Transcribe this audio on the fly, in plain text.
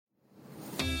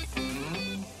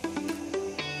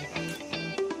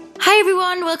Hi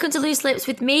everyone, welcome to Loose Lips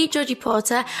with me, Georgie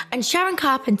Porter, and Sharon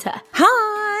Carpenter.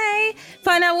 Hi!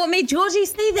 Find out what made Georgie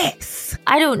say this.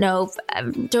 I don't know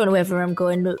whether I'm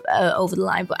going over the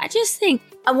line, but I just think,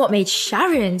 and what made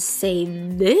Sharon say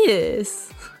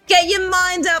this? Get your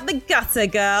mind out the gutter,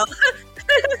 girl.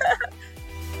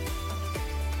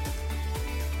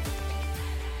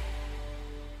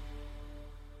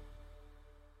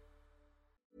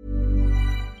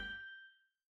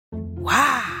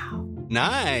 Wow.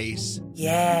 Nice.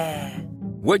 Yeah.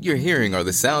 What you're hearing are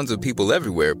the sounds of people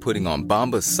everywhere putting on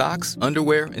Bombas socks,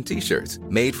 underwear, and T-shirts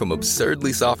made from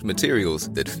absurdly soft materials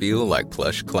that feel like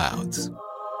plush clouds.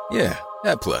 Yeah,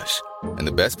 that plush. And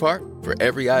the best part? For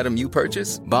every item you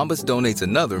purchase, Bombas donates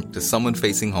another to someone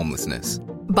facing homelessness.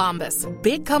 Bombas.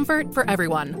 Big comfort for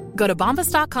everyone. Go to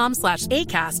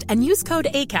bombas.com/ACAST and use code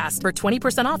ACAST for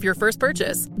 20% off your first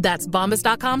purchase. That's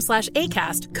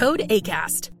bombas.com/ACAST. Code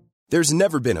ACAST. There's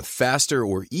never been a faster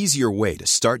or easier way to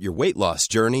start your weight loss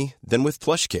journey than with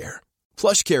PlushCare.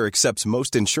 PlushCare accepts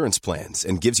most insurance plans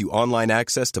and gives you online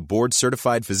access to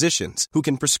board-certified physicians who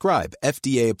can prescribe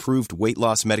FDA-approved weight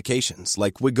loss medications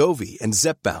like Wegovy and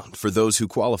Zepbound for those who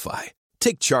qualify.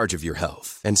 Take charge of your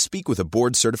health and speak with a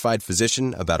board-certified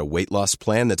physician about a weight loss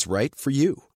plan that's right for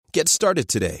you. Get started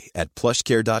today at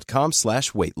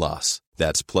plushcare.com/weight loss.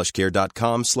 That's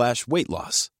plushcare.com/weight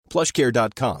loss.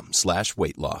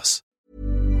 plushcare.com/weight loss.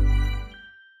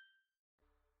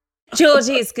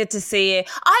 Georgie, it's good to see you.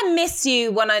 I miss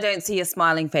you when I don't see your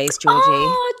smiling face, Georgie.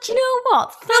 Oh, do you know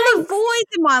what? I'm a void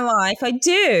in my life. I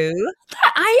do.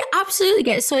 I absolutely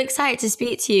get so excited to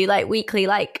speak to you, like, weekly,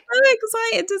 like... I'm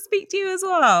excited to speak to you as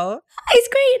well. It's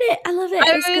great, isn't it? I love it.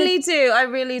 I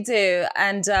really do.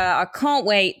 And I can't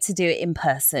wait to do it in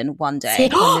person one day.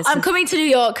 I'm coming to New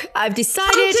York. I've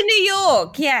decided. Come to New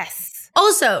York, yes.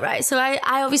 Also, right, so I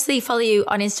obviously follow you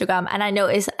on Instagram and I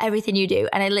notice everything you do.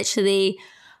 And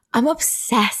I'm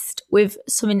obsessed with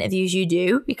some interviews you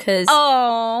do because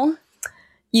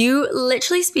you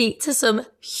literally speak to some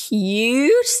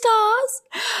huge stars.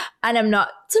 And I'm not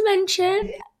to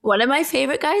mention one of my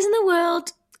favorite guys in the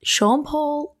world, Sean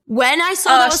Paul. When I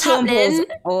saw that was Sean happening,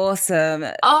 Paul's awesome.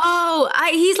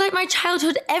 He's like my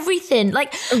childhood everything.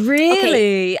 Like,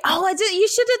 really? Okay. You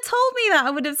should have told me that.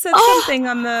 I would have said something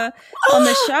on the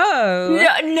show. No,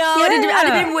 yeah. I'd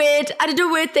have been weird. I'd have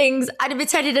done weird things. I'd have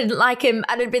pretended I didn't like him.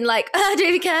 I'd have been like, I don't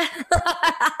even care.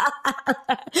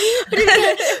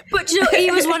 But you know,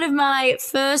 he was one of my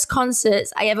first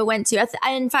concerts I ever went to.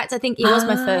 In fact, I think he was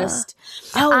my first.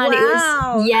 Oh, and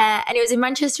wow. And it was in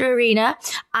Manchester Arena.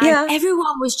 And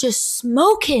everyone was just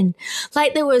smoking.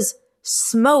 Like, there was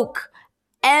smoke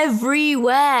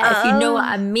everywhere, if you know what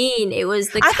I mean. It was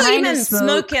the I kind thought you meant of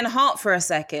smoke. smoking hot for a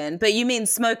second, but you mean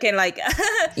smoking like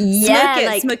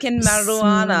smoking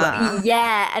marijuana.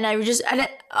 And I was just and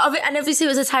obviously it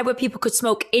was a time where people could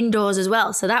smoke indoors as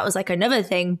well, so that was like another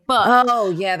thing. But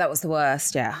that was the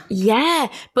worst.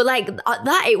 But like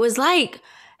that, it was like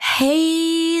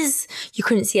haze. You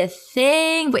couldn't see a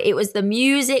thing, but the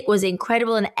music was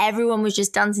incredible and everyone was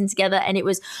just dancing together, and it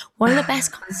was one of the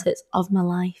best concerts of my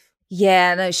life.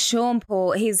 Yeah, no, Sean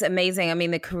Paul, he's amazing. I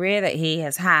mean, the career that he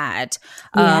has had,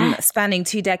 spanning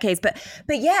 2 decades. But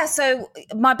yeah, so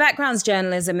my background's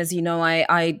journalism. As you know,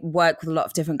 I work with a lot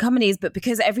of different companies, but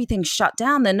because everything's shut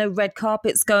down, there are no red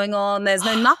carpets going on. There's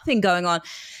nothing going on.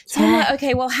 So I'm like,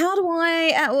 okay, well, how do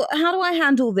I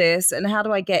handle this, and how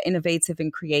do I get innovative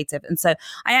and creative? And so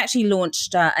I actually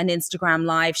launched an Instagram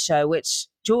live show, which,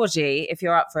 Georgie, if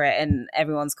you're up for it and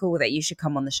everyone's cool with it, you should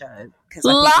come on the show.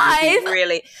 Live?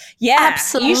 Really? Yeah.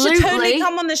 Absolutely. You should totally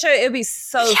come on the show. It would be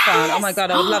so fun. Oh my God,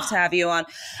 I would love to have you on.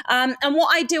 And what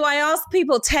I do, I ask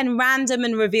people 10 random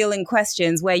and revealing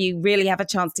questions where you really have a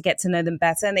chance to get to know them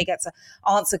better, and they get to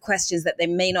answer questions that they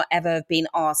may not ever have been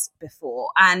asked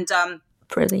before. And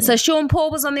brilliant. So Sean Paul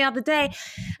was on the other day,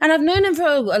 and I've known him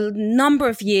for a number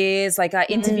of years. Like, I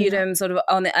interviewed him sort of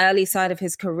on the early side of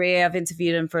his career. I've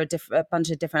interviewed him for a bunch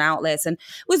of different outlets, and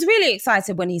was really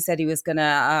excited when he said he was going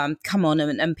to come on,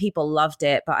 and people loved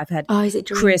it. But I've had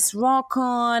Chris Rock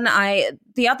on.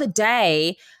 The other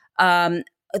day,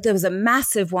 there was a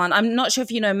massive one. I'm not sure if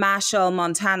you know Marshall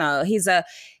Montano. He's a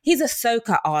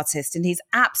soca artist, and he's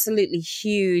absolutely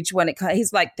huge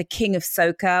he's like the king of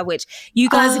soca, which you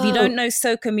guys, if you don't know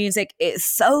soca music, it's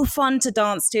so fun to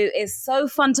dance to. It's so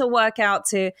fun to work out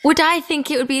to. Would I think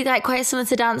it would be like quite similar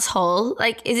to dance hall?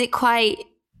 Like, is it quite?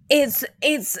 It's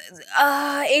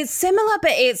similar,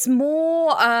 but it's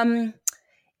more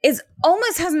it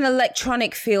almost has an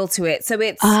electronic feel to it. So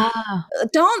it's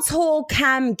dance hall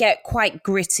can get quite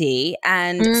gritty,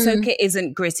 and soca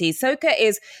isn't gritty. Soca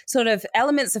is sort of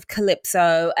elements of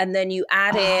calypso, and then you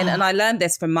add in, and I learned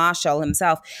this from Marshall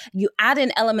himself, you add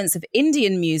in elements of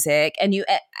Indian music and you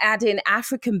add in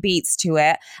African beats to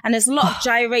it. And there's a lot of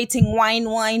gyrating wine.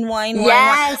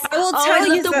 Yes. I will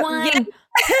tell you the wine.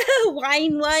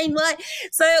 Wine.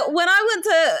 So when I went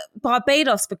to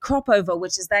Barbados for Cropover,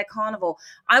 which is their carnival,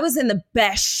 I was in the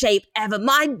best shape ever.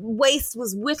 My waist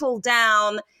was whittled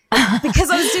down because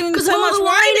I was doing so much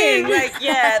whining. Like,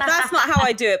 yeah, that's not how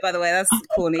I do it, by the way. That's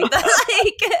corny. But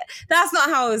like, that's not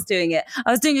how I was doing it.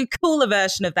 I was doing a cooler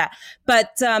version of that.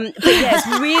 But yeah, it's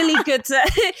really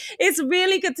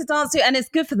good to dance to, and it's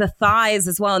good for the thighs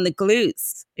as well and the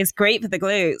glutes. It's great for the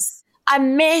glutes. I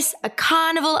miss a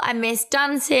carnival. I miss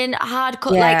dancing,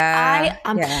 hardcore.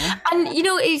 And you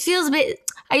know, it feels a bit.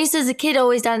 I used to, as a kid,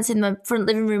 always dance in my front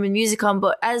living room with music on.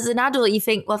 But as an adult, you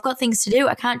think, well, I've got things to do.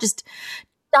 I can't just.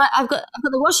 I've got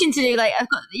the washing to do. Like, I've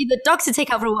got the dogs to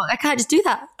take out for a walk. I can't just do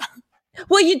that.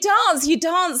 Well, you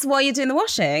dance while you're doing the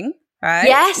washing. Right?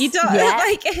 Yes. You don't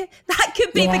like that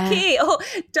could be the key. Or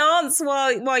dance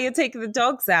while you're taking the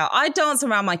dogs out. I dance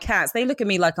around my cats. They look at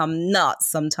me like I'm nuts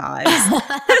sometimes.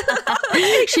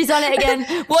 She's on it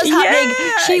again. What's happening?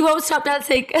 She won't stop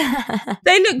dancing.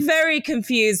 They look very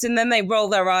confused, and then they roll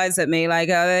their eyes at me like,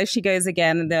 oh, there she goes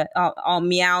again. And our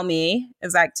meow me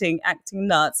is acting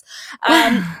nuts.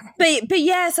 But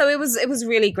yeah, so it was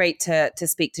really great to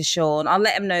speak to Sean. I'll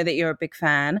let him know that you're a big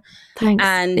fan. Thanks.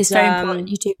 And it's very important.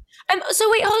 You too.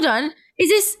 So wait, hold on.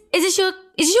 Is this your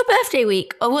birthday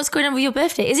week, or what's going on with your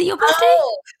birthday? Is it your birthday?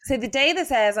 Oh, so the day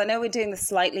this airs, I know we're doing this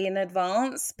slightly in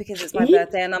advance because it's my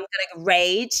birthday, and I'm going to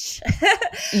rage.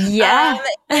 Yeah.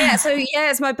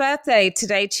 It's my birthday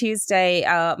today, Tuesday,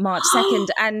 March 2nd,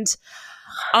 and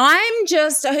I'm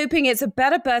just hoping it's a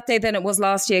better birthday than it was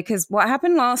last year, because what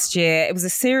happened last year, it was a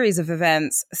series of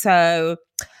events. So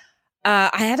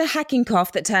I had a hacking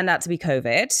cough that turned out to be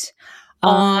COVID.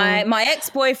 My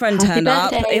ex-boyfriend turned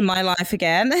up in my life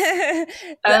again.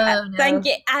 Thank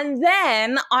you. And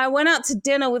then I went out to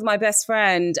dinner with my best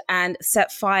friend and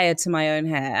set fire to my own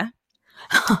hair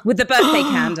with the birthday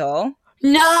candle.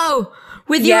 No,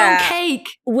 with your own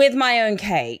cake. With my own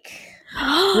cake.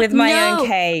 With my own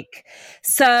cake.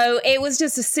 So it was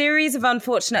just a series of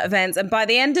unfortunate events. And by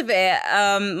the end of it,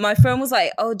 my friend was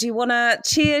like, oh, do you want to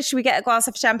cheers? Should we get a glass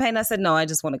of champagne? I said, no, I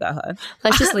just want to go home.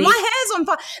 Let's just leave. My hair's on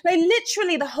fire. Like,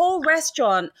 literally, the whole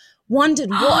restaurant wondered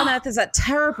what on earth is that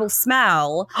terrible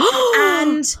smell.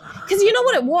 And because you know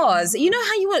what it was? You know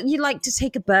how you like to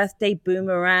take a birthday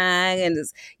boomerang, and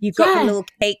you've got the little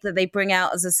cake that they bring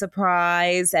out as a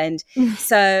surprise. And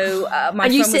so my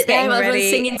friend was getting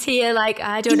ready. Singing to you like,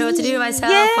 I don't know what to do with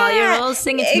myself while you're all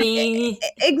singing to me.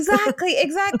 Exactly.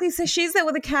 So she's there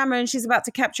with a camera, and she's about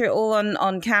to capture it all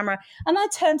on camera. And I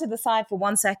turn to the side for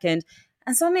 1 second,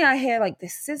 and suddenly I hear like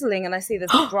this sizzling, and I see this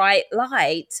bright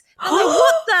light. I'm like,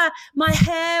 what the? My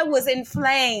hair was in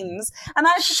flames, and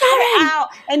I just got it out,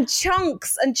 and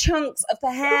chunks of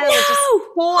the hair were just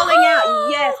falling out.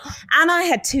 Yes. And I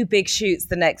had 2 big shoots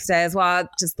the next day as well. I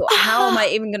just thought, how am I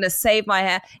even going to save my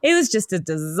hair? It was just a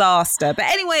disaster. But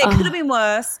anyway, it could have been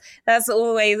worse. That's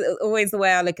always the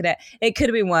way I look at it. It could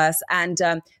have been worse. And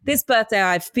this birthday,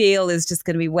 I feel, is just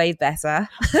going to be way better.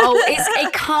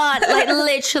 It can't, like,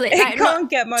 literally. It can't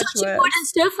get much worse. And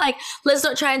stuff like, let's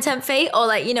not try and tempt fate, or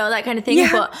like, you know, that kind of thing.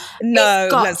 Yeah. But no,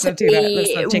 let's not do that.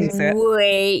 Let's not jinx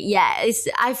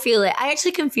it. I feel it. I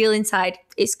actually can feel inside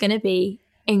it's going to be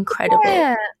incredible.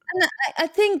 Yeah. And I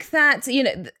think that, you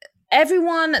know,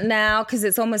 everyone now, because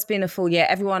it's almost been a full year,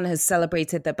 everyone has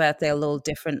celebrated their birthday a little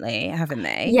differently, haven't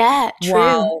they? Yeah, true.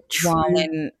 While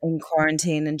in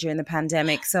quarantine and during the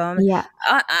pandemic. So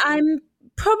I'm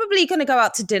probably going to go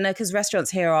out to dinner, because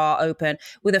restaurants here are open,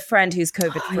 with a friend who's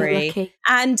COVID-free,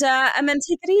 and then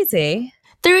take it easy.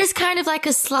 There is kind of like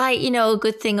a slight, you know,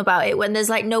 good thing about it when there's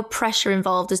like no pressure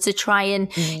involved, is to try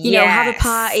and, you know, have a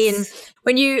party, and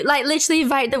when you like literally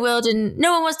invite the world and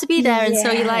no one wants to be there. And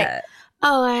so you're like,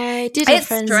 oh, I did have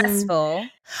friends. It's stressful.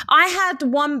 I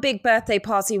had one big birthday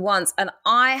party once, and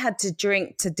I had to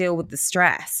drink to deal with the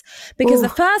stress, because the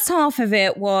first half of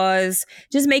it was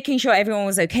just making sure everyone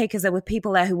was okay, because there were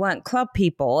people there who weren't club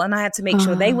people, and I had to make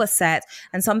sure they were set.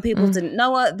 And some people didn't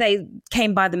know it. They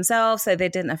came by themselves, so they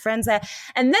didn't have friends there.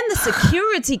 And then the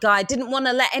security guy didn't want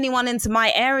to let anyone into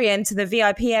my area, into the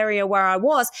VIP area where I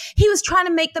was. He was trying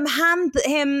to make them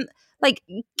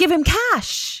give him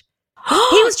cash.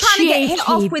 He was trying to get hit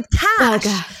off with cash,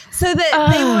 so that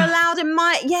they were allowed in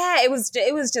my. It was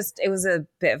a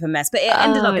bit of a mess, but it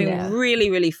ended up being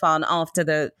really, really fun after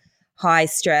the high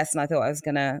stress, and I thought I was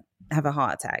going to have a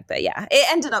heart attack. But yeah, it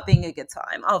ended up being a good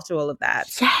time after all of that.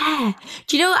 Yeah.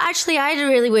 Do you know, actually, I had a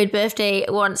really weird birthday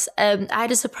once. I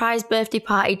had a surprise birthday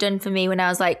party done for me when I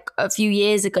was like a few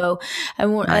years ago.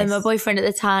 And my boyfriend at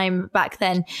the time back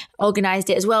then organised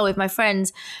it as well with my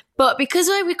friends. But because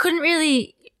like we couldn't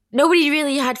really, nobody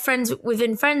really had friends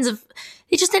within friends of,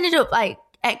 it just ended up like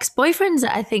ex-boyfriends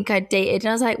that I think I'd dated. And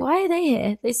I was like, why are they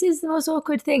here? This is the most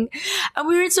awkward thing. And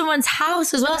we were in someone's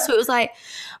house as well. So it was like,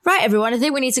 right, everyone, I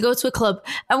think we need to go to a club.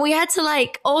 And we had to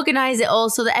like organize it all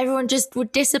so that everyone just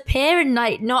would disappear and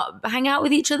like not hang out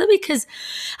with each other, because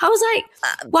I was like,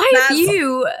 why have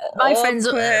you, my friends,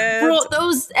 brought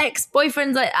those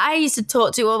ex-boyfriends like I used to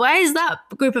talk to, or why is that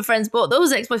group of friends brought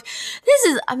those ex-boyfriends? This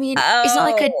is, I mean, it's not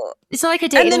like a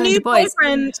date. And the new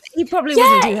boyfriend, he probably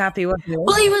wasn't too happy, was he?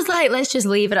 Well, he was like, let's just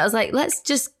leave. And I was like, let's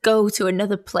just go to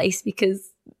another place because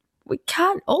we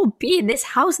can't all be in this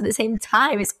house at the same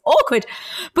time. It's awkward.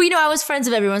 But, I was friends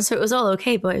with everyone, so it was all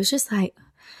okay. But it was just like,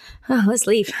 oh, let's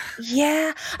leave.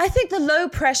 Yeah, I think the low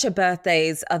pressure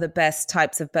birthdays are the best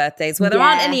types of birthdays where there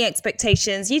aren't any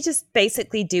expectations. You just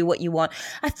basically do what you want.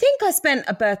 I think I spent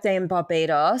a birthday in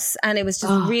Barbados and it was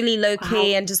just really low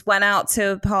key and just went out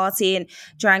to a party and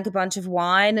drank a bunch of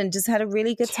wine and just had a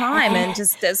really good time and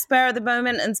just spur of the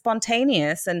moment and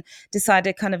spontaneous, and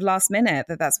decided kind of last minute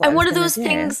that's what. And one of those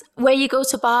things where you go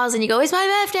to bars and you go, it's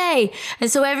my birthday. And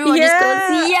so everyone just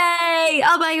goes, yay,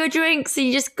 I'll buy you a drink. So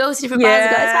you just go to different bars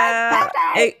and go, it's my birthday.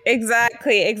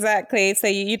 Exactly. So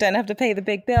you don't have to pay the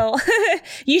big bill.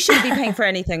 You shouldn't be paying for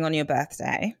anything on your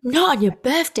birthday. Not on your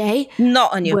birthday.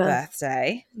 Not on your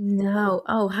birthday. No.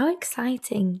 Oh, how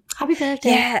exciting. Happy birthday.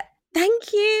 Yeah.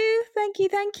 Thank you.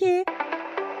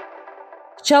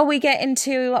 Shall we get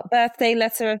into birthday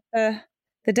letter of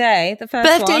the day? The first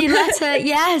birthday one? letter.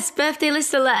 Yes. Birthday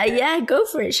letter. Yeah. Go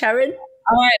for it, Sharon.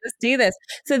 All right, let's do this.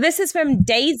 So this is from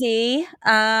Daisy.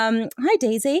 Hi,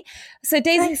 Daisy. So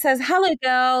Daisy says, hello,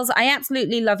 girls. I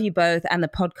absolutely love you both and the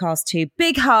podcast too.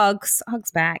 Big hugs.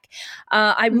 Hugs back.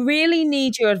 I really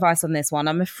need your advice on this one.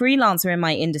 I'm a freelancer in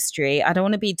my industry. I don't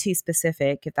want to be too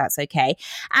specific, if that's okay.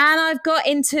 And I've got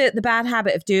into the bad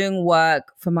habit of doing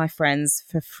work for my friends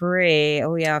for free.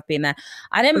 Oh, yeah, I've been there.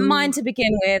 I didn't mind to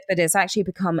begin with, but it's actually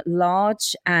become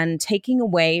large and taking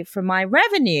away from my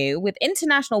revenue. With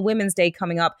International Women's Day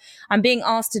coming up, I'm being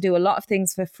asked to do a lot of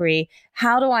things for free.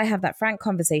 How do I have that frank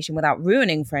conversation without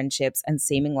ruining friendships and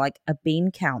seeming like a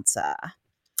bean counter?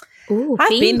 Ooh, I've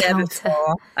been there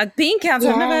before. A bean counter.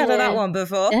 I've never heard of that one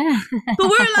before. Yeah. But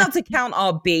we're allowed to count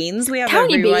our beans. We have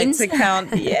every right to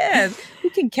count. Yeah, we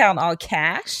can count our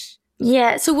cash.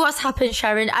 Yeah. So what's happened,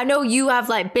 Sharon? I know you have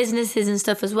like businesses and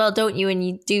stuff as well, don't you? And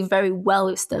you do very well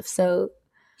with stuff. So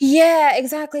yeah,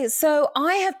 exactly. So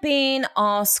I have been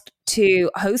asked to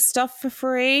host stuff for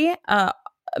free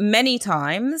many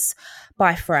times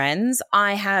by friends.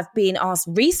 I have been asked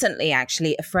recently,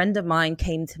 actually, a friend of mine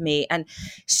came to me and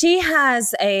she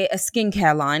has a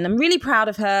skincare line. I'm really proud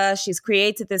of her. She's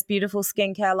created this beautiful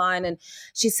skincare line and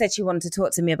she said she wanted to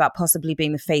talk to me about possibly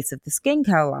being the face of the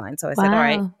skincare line. So I said, all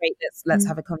right, great, let's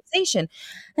have a conversation.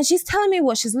 And she's telling me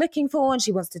what she's looking for and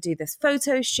she wants to do this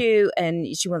photo shoot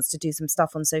and she wants to do some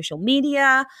stuff on social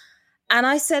media. And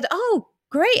I said, oh,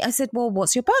 great. I said, well,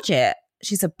 what's your budget?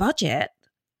 She said, budget?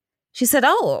 She said,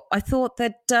 oh, I thought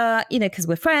that, because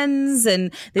we're friends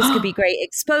and this could be great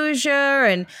exposure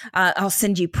and I'll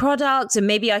send you products and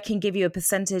maybe I can give you a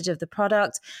percentage of the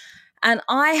product. And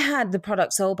I had the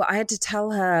product sold, but I had to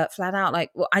tell her flat out,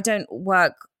 like, well, I don't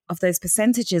work off those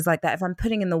percentages like that. If I'm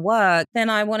putting in the work, then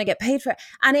I want to get paid for it.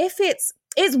 And if it's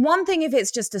one thing if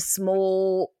it's just a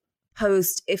small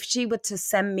post, if she were to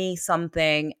send me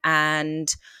something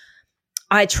and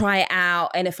I try it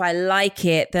out, and if I like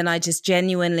it, then I just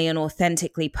genuinely and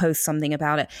authentically post something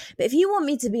about it. But if you want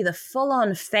me to be the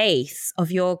full-on face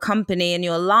of your company and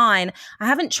your line, I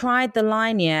haven't tried the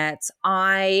line yet.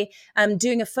 I am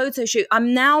doing a photo shoot.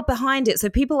 I'm now behind it. So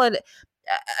people are,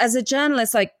 as a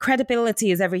journalist, like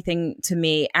credibility is everything to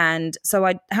me. And so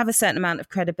I have a certain amount of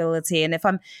credibility. And if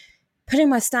I'm putting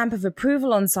my stamp of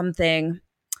approval on something,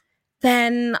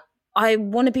 then I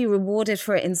want to be rewarded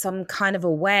for it in some kind of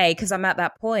a way, because I'm at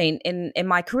that point in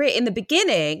my career. In the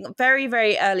beginning, very,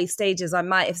 very early stages, I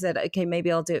might have said, okay,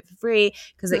 maybe I'll do it for free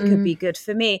because it could be good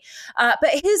for me.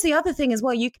 But here's the other thing as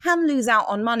well. You can lose out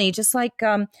on money, just like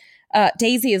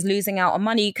Daisy is losing out on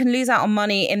money. You can lose out on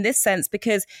money in this sense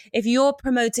because if you're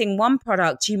promoting one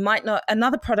product, you might not,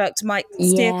 another product might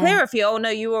steer clear of you. Oh no,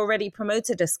 you already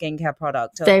promoted a skincare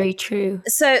product. Very true.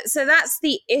 So that's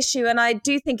the issue. And I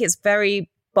do think it's very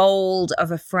bold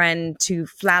of a friend to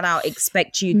flat out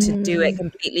expect you to do it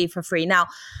completely for free. Now,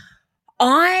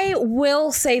 I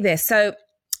will say this. So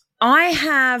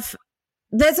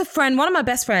there's a friend, one of my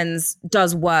best friends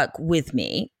does work with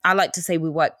me. I like to say we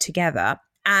work together,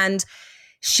 and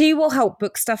she will help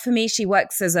book stuff for me. She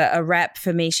works as a rep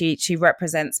for me. She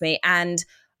represents me, and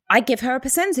I give her a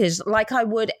percentage like I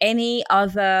would any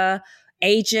other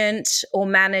agent or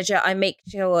manager. I make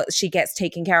sure she gets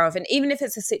taken care of. And even if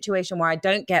it's a situation where I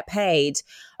don't get paid,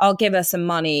 I'll give her some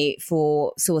money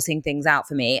for sourcing things out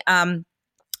for me.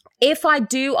 If I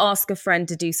do ask a friend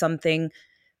to do something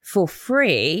for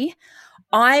free,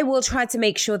 I will try to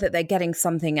make sure that they're getting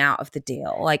something out of the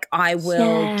deal. Like, I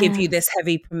will give you this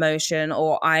heavy promotion,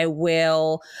 or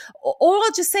or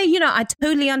I'll just say, I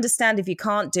totally understand if you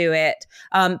can't do it.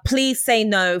 Please say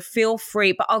no, feel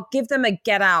free, but I'll give them a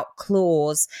get out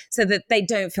clause so that they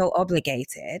don't feel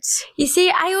obligated. You see,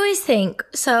 I always think,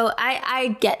 so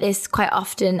I get this quite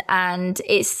often, and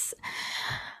it's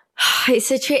a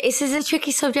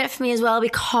tricky subject for me as well,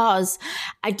 because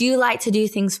I do like to do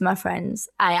things for my friends.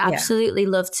 I absolutely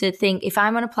love to think if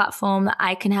I'm on a platform that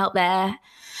I can help their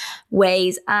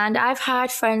ways. And I've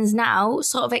had friends now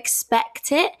sort of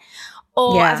expect it.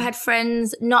 Or I've had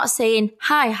friends not saying,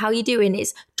 hi, how you doing?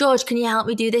 It's, George, can you help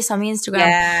me do this on my Instagram?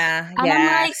 Yeah. And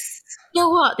I'm like, you know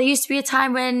what? There used to be a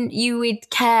time when you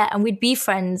would care and we'd be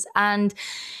friends. And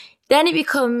then it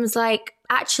becomes like,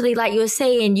 actually, like you were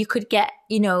saying, you could get,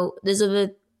 there's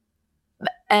other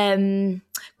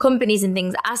companies and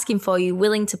things asking for you,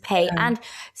 willing to pay. And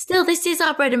still, this is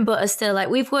our bread and butter still. Like,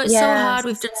 we've worked so hard.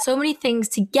 We've done so many things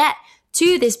to get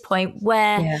to this point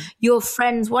where your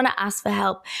friends want to ask for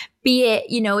help. Be it,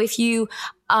 if you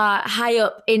are high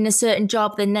up in a certain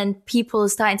job, then people are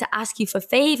starting to ask you for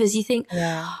favors. You think,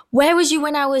 where was you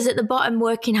when I was at the bottom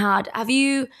working hard? Have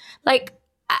you, like...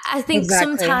 I think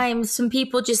sometimes some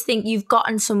people just think you've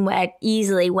gotten somewhere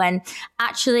easily when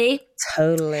actually...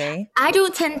 Totally. I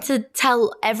don't tend to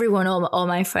tell everyone or all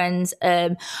my friends.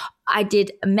 I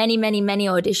did many, many, many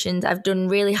auditions. I've done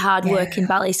really hard work in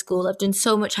ballet school. I've done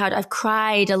so much hard. I've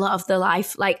cried a lot of the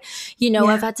life. Like,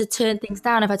 I've had to turn things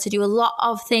down. I've had to do a lot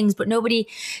of things, but nobody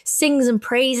sings and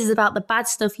praises about the bad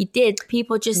stuff you did.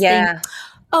 People just think,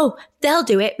 oh, they'll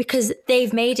do it because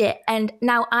they've made it. And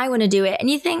now I want to do it. And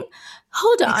you think...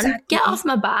 Hold on, get off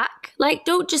my back. Like,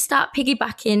 don't just start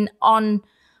piggybacking on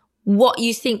what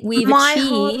you think we've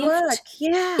achieved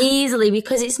easily,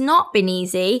 because it's not been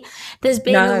easy. There's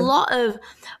been a lot of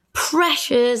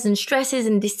pressures and stresses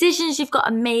and decisions you've got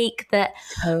to make that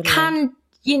can,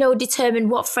 determine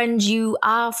what friends you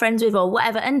are friends with or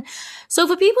whatever. And so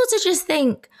for people to just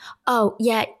think, oh,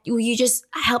 yeah, you just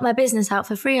help my business out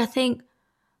for free, I think,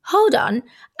 hold on.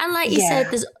 And like you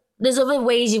said, there's other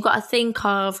ways you've got to think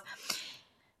of.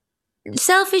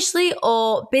 Selfishly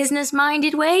or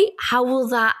business-minded way, how will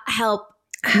that help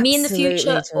me in the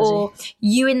future or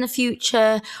you in the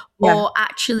future? Or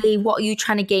actually, what are you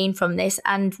trying to gain from this?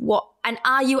 And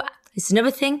are you, it's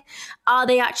another thing, are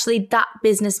they actually that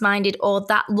business-minded or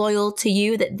that loyal to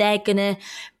you that they're going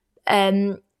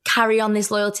to carry on this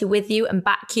loyalty with you and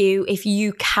back you if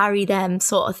you carry them,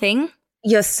 sort of thing?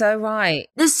 You're so right.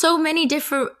 There's so many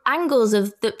different angles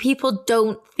of that people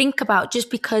don't think about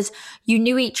just because you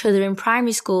knew each other in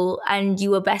primary school and you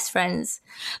were best friends.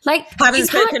 Like, haven't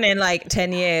spoken in like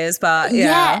 10 years, but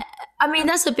yeah. I mean,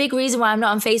 that's a big reason why I'm not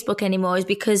on Facebook anymore, is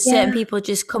because certain people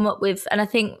just come up with, and I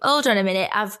think, hold on a minute,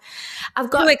 I've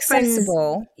got too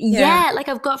accessible. Friends. Like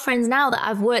I've got friends now that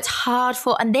I've worked hard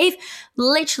for, and they've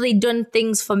literally done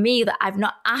things for me that I've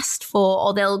not asked for,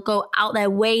 or they'll go out their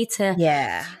way to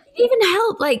even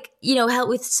help, help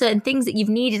with certain things that you've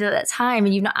needed at that time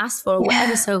and you've not asked for or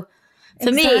whatever. So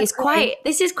for me,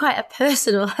 this is quite a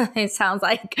personal, it sounds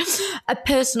like a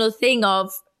personal thing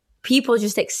of people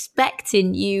just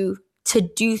expecting you to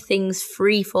do things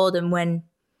free for them when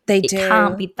it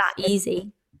can't be that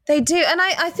easy. They do. And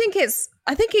I think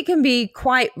it can be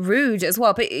quite rude as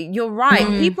well, but you're right.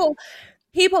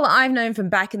 People I've known from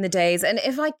back in the days, and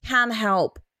if I can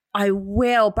help, I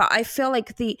will, but I feel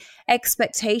like the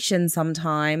expectation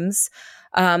sometimes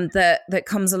that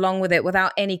comes along with it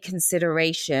without any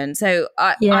consideration. So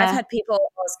I've had people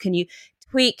ask, can you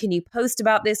tweet? Can you post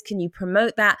about this? Can you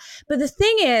promote that? But the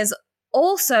thing is,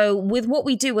 also with what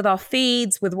we do with our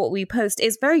feeds, with what we post,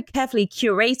 is very carefully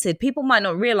curated. People might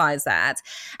not realize that.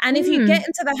 And if you get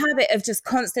into the habit of just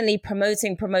constantly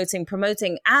promoting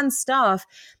and stuff,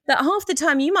 that half the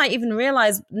time you might even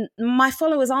realize my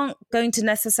followers aren't going to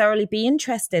necessarily be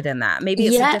interested in that. Maybe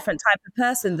it's a different type of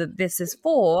person that this is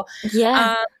for.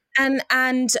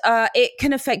 And it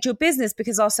can affect your business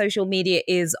because our social media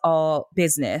is our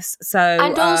business. So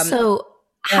and also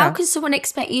how can someone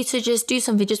expect you to just do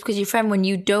something just because you're your friend when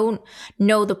you don't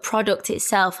know the product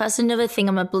itself? That's another thing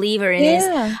I'm a believer in is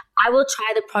I will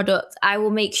try the product. I will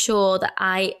make sure that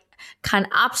I can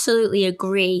absolutely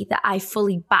agree that I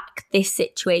fully back this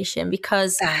situation,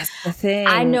 because that's the thing.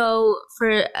 I know for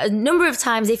a number of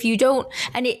times if you don't,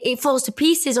 and it falls to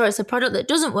pieces, or it's a product that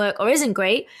doesn't work or isn't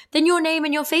great, then your name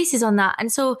and your face is on that.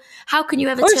 And so how can you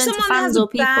ever turn to fans or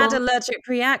people? Bad allergic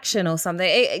reaction or something,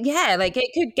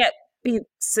 it could be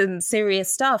some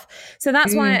serious stuff. So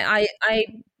that's why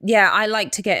I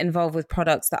like to get involved with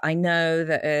products that I know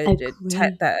that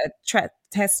are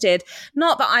tested.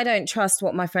 Not that I don't trust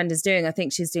what my friend is doing. I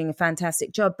think she's doing a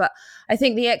fantastic job, but I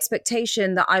think the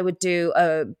expectation that I would do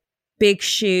a big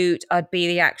shoot, I'd be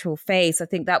the actual face, I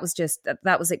think that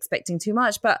was expecting too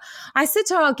much. But I said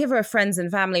to her, I'll give her a friends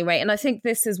and family rate. And I think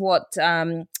this is what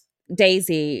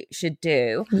Daisy should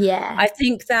do. Yeah. I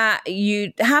think that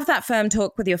you have that firm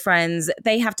talk with your friends.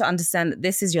 They have to understand that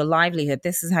this is your livelihood.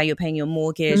 This is how you're paying your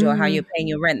mortgage or how you're paying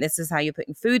your rent. This is how you're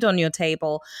putting food on your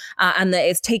table, and that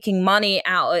it's taking money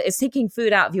out. It's taking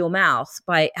food out of your mouth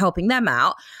by helping them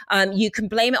out. You can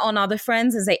blame it on other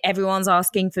friends and say everyone's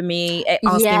asking me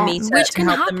to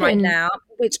help them right now,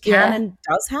 which can and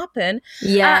does happen.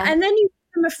 Yeah. And then you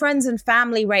give them a friends and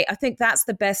family rate. I think that's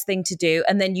the best thing to do.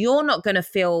 And then you're not going to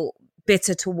feel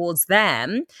bitter towards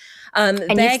them. And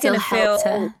they're going to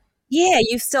feel,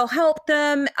 you've still helped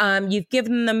them. You've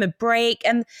given them a break.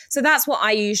 And so that's what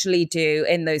I usually do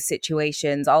in those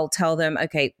situations. I'll tell them,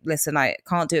 okay, listen, I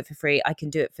can't do it for free. I can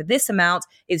do it for this amount.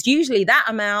 It's usually that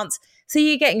amount. So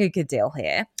you're getting a good deal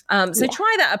here.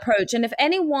 Try that approach. And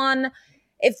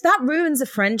if that ruins a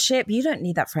friendship, you don't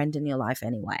need that friend in your life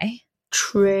anyway.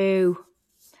 True.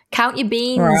 Count your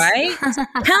beans. Right?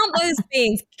 Count those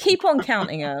beans. Keep on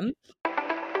counting them.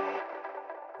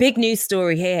 Big news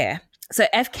story here. So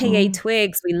FKA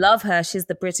Twigs, we love her. She's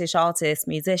the British artist,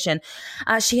 musician.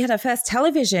 She had her first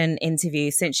television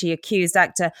interview since she accused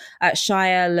actor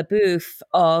Shia LaBeouf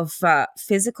of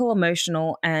physical,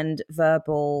 emotional, and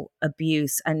verbal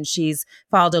abuse. And she's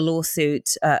filed a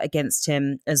lawsuit against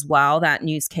him as well. That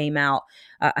news came out,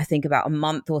 I think, about a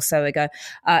month or so ago.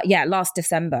 Last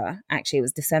December. Actually, it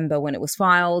was December when it was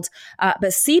filed. But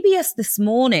CBS this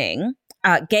morning,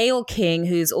 Gayle King,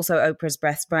 who's also Oprah's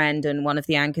best friend and one of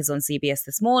the anchors on CBS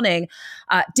this morning,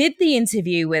 did the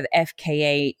interview with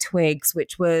FKA Twigs,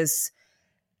 which was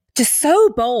just so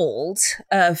bold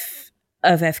of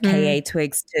FKA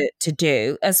Twigs to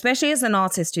do, especially as an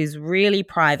artist who's really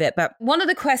private. But one of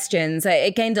the questions,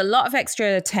 it gained a lot of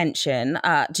extra attention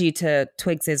due to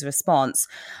Twigs's response.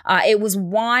 It was,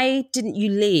 why didn't you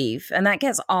leave? And that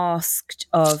gets asked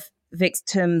of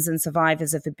victims and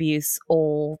survivors of abuse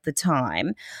all the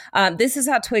time. This is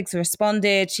how Twigs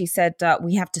responded. She said,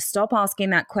 we have to stop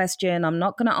asking that question. I'm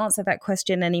not going to answer that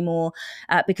question anymore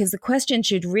because the question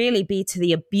should really be to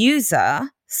the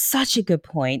abuser. Such a good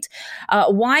point.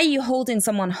 Why are you holding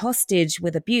someone hostage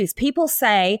with abuse? People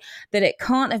say that it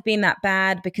can't have been that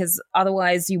bad because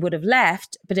otherwise you would have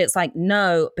left. But it's like,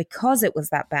 no, because it was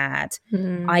that bad,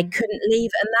 I couldn't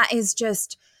leave. And that is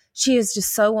just, she is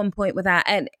just so on point with that.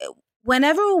 And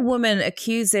whenever a woman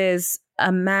accuses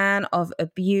a man of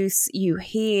abuse, you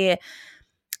hear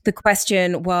the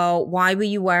question, well, why were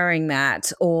you wearing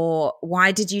that? Or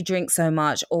why did you drink so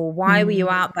much? Or why were you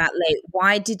out that late?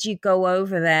 Why did you go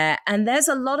over there? And there's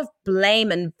a lot of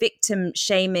blame and victim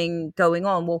shaming going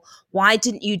on. Well, why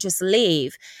didn't you just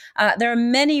leave? There are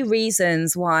many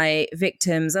reasons why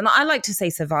victims, and I like to say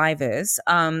survivors,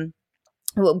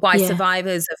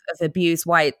 survivors of abuse,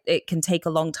 why it can take a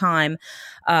long time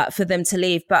for them to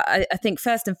leave. But I think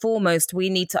first and foremost, we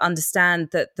need to understand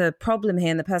that the problem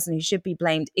here and the person who should be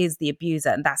blamed is the abuser,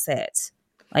 and that's it.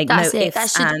 Like, that's no it. ifs That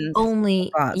should and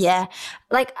only, buts.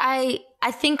 Like I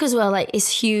think as well, like, it's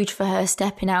huge for her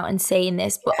stepping out and saying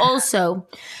this, but also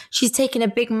she's taken a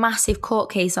big, massive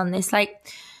court case on this. Like,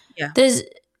 there's,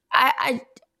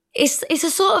 it's a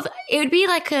sort of, it would be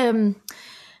like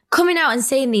coming out and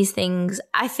saying these things.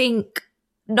 I think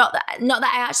not that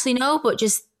I actually know, but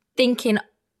just thinking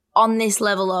on this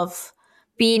level of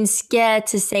being scared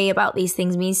to say about these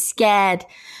things, being scared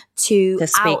to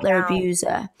out their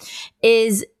abuser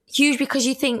is huge, because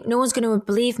you think no one's going to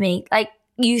believe me. Like,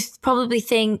 you probably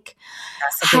think,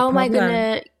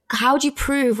 how do you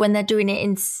prove when they're doing it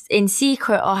in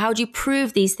secret, or how do you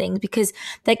prove these things? Because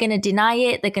they're going to deny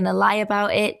it. They're going to lie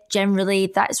about it.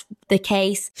 Generally, that's the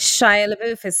case. Shia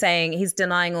LaBeouf is saying he's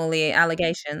denying all the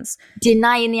allegations.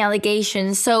 Denying the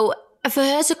allegations. So for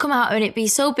her to come out and it be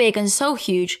so big and so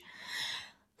huge,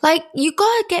 Like, you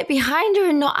gotta get behind her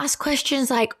and not ask questions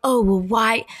like, oh, well,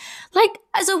 why? Like,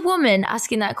 as a woman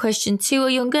asking that question to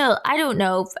a young girl, I don't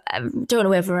know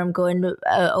whether I'm going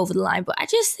over the line, but I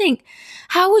just think,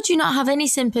 how would you not have any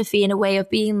sympathy in a way of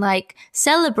being like,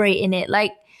 celebrating it?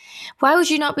 Like, why would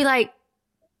you not be like,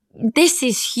 this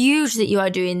is huge that you are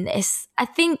doing this? I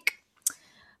think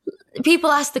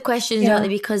people ask the questions, don't they,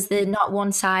 because they're not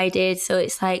one-sided. So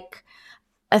it's like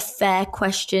a fair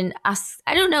question asked.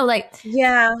 I don't know, like,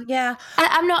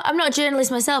 I'm not a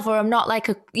journalist myself, or I'm not like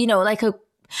a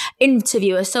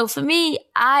interviewer. So for me,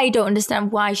 I don't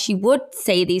understand why she would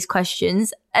say these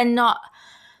questions and not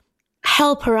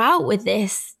help her out with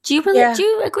this. Do you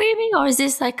agree with me, or is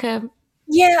this like a?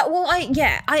 Yeah, well,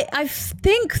 I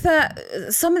think that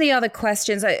some of the other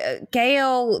questions,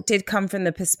 Gayle did come from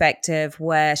the perspective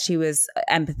where she was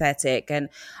empathetic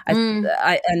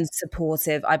and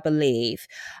supportive, I believe.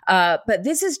 But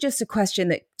this is just a question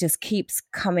that just keeps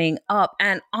coming up,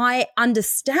 and I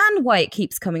understand why it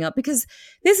keeps coming up, because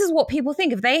this is what people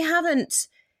think. If they haven't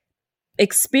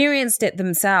experienced it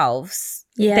themselves,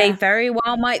 they very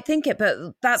well might think it. But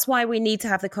that's why we need to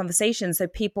have the conversation, so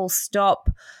people stop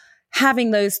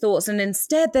having those thoughts, and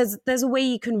instead there's a way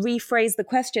you can rephrase the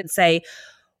question. Say,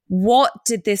 what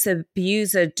did this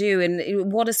abuser do, and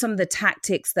what are some of the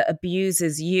tactics that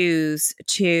abusers use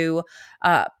to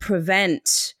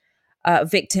prevent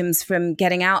victims from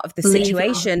getting out of the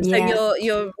situation? So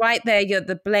you're right there.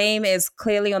 The blame is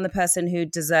clearly on the person who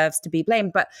deserves to be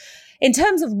blamed. But in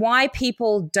terms of why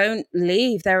people don't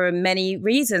leave, there are many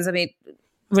reasons. I mean,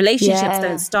 relationships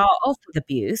don't start off with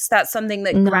abuse. That's something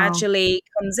that gradually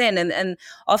comes in. And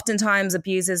oftentimes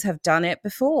abusers have done it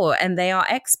before, and they are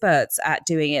experts at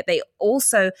doing it. They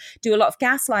also do a lot of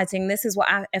gaslighting. This is what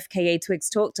FKA Twigs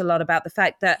talked a lot about, the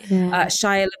fact that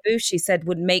Shia LaBeouf, she said,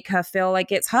 would make her feel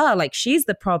like it's her, like she's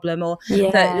the problem, or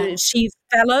that she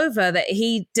fell over, that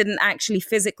he didn't actually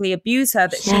physically abuse her,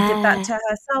 that she did that to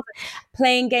herself,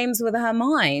 playing games with her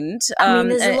mind. I mean,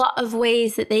 there's a lot of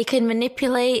ways that they can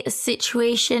manipulate a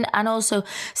situation, and also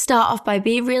start off by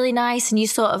being really nice, and you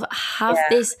sort of have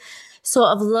this sort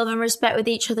of love and respect with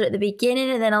each other at the beginning,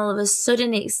 and then all of a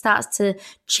sudden it starts to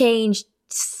change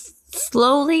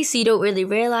slowly, so you don't really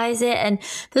realize it. And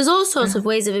there's all sorts of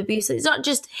ways of abuse. It's not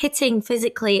just hitting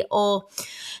physically, or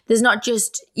there's not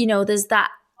just, there's that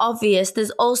obvious.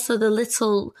 There's also the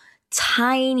little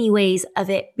tiny ways of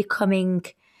it become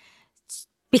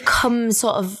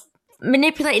sort of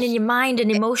manipulating in your mind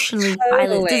and emotionally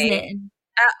violent, doesn't it?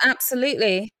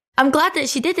 Absolutely. I'm glad that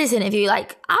she did this interview.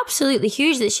 Like, absolutely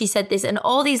huge that she said this, and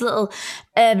all these little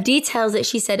details that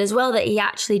she said as well that he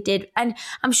actually did. And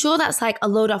I'm sure that's like a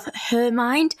load off her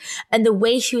mind, and the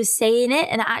way she was saying it,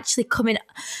 and actually coming,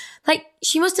 like,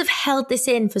 she must have held this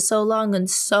in for so long, and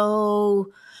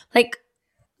so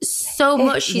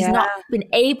much she's not been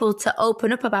able to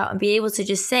open up about and be able to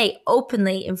just say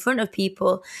openly in front of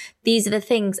people, these are the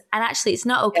things, and actually it's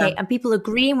not okay. And people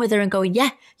agreeing with her and going,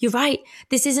 yeah, you're right,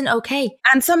 this isn't okay.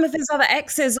 And some of his other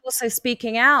exes also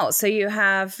speaking out. So you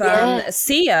have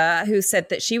Sia, who said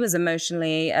that she was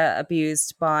emotionally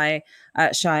abused by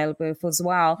Shia LaBeouf as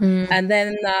well. And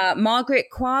then Margaret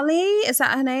Qualley, is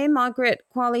that her name? Margaret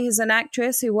Qualley is an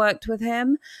actress who worked with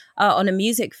him on a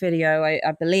music video, I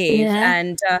believe.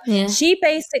 And she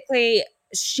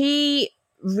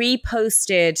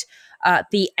reposted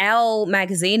the Elle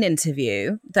magazine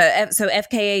interview. So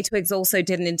FKA Twigs also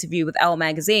did an interview with Elle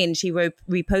magazine. She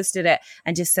reposted it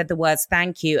and just said the words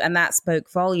 "thank you," and that spoke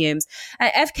volumes.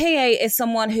 FKA is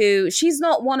someone who, she's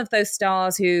not one of those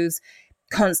stars who's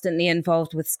constantly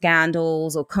involved with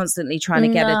scandals or constantly trying to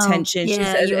get attention. She's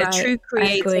a true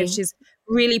creative. She's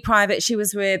really private. She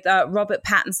was with Robert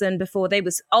Pattinson before. They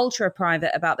was ultra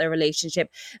private about their relationship.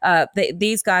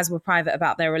 These guys were private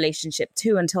about their relationship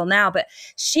too until now. But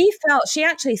she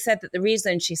actually said that the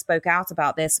reason she spoke out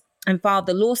about this and filed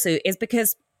the lawsuit is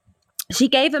because she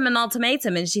gave him an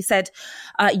ultimatum, and she said,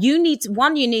 you need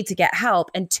to get help,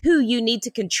 and two, you need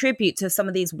to contribute to some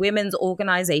of these women's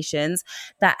organizations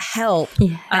that help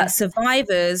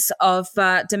survivors of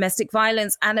domestic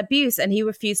violence and abuse. And he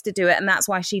refused to do it, and that's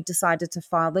why she decided to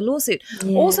file the lawsuit.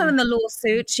 Also in the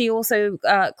lawsuit, she also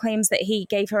claims that he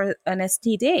gave her an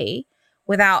STD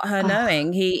without her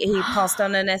knowing. He passed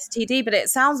on an STD, but it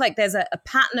sounds like there's a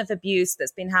pattern of abuse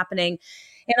that's been happening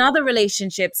in other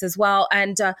relationships as well.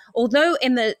 And although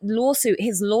in the lawsuit,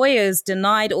 his lawyers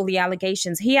denied all the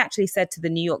allegations, he actually said to the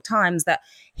New York Times that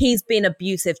he's been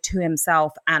abusive to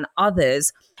himself and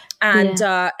others. And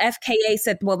FKA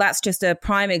said, well, that's just a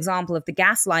prime example of the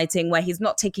gaslighting where he's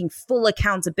not taking full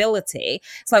accountability.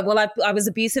 It's like, well, I was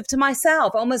abusive to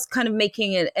myself, almost kind of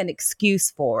making an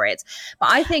excuse for it. But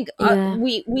I think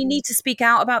we need to speak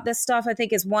out about this stuff. I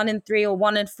think it's 1 in 3 or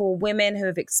 1 in 4 women who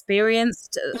have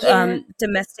experienced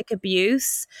domestic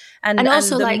abuse. And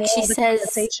also, like she says,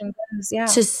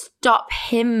 goes, to stop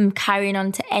him carrying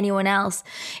on to anyone else.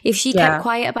 If she kept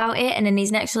quiet about it and in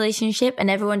his next relationship and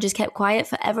everyone just kept quiet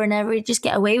forever and ever, he'd just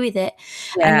get away with it.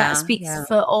 And that speaks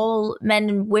for all men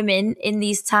and women in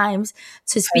these times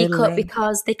to speak up,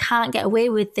 because they can't get away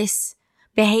with this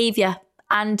behavior.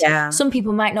 And some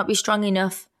people might not be strong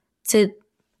enough to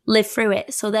live through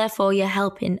it. So therefore, you're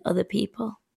helping other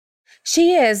people.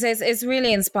 She is. It's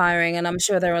really inspiring. And I'm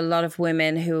sure there are a lot of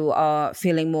women who are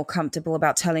feeling more comfortable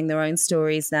about telling their own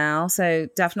stories now. So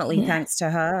definitely thanks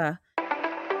to her.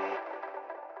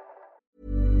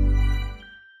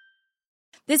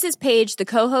 This is Paige, the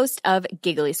co-host of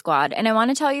Giggly Squad, and I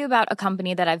want to tell you about a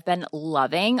company that I've been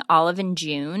loving, Olive &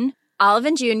 June.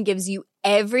 Olive & June gives you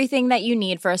everything that you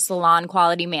need for a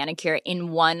salon-quality manicure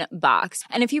in one box.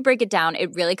 And if you break it down,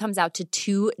 it really comes out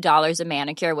to $2 a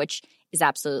manicure, which is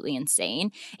absolutely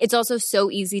insane. It's also so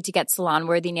easy to get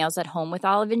salon-worthy nails at home with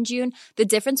Olive & June. The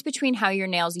difference between how your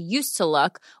nails used to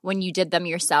look when you did them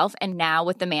yourself and now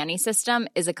with the Mani system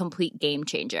is a complete game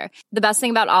changer. The best thing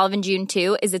about Olive & June,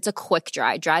 too, is it's a quick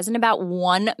dry. Dries in about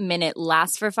 1 minute,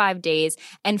 lasts for 5 days,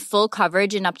 and full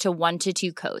coverage in up to 1 to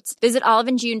 2 coats. Visit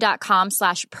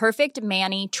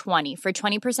oliveandjune.com/perfectmani20 for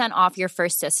 20% off your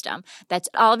first system. That's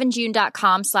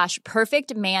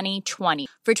oliveandjune.com/perfectmani20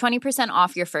 for 20%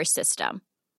 off your first system.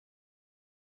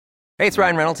 Hey, it's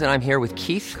Ryan Reynolds, and I'm here with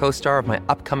Keith, co-star of my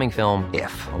upcoming film,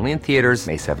 If, only in theaters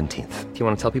May 17th. Do you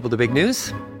want to tell people the big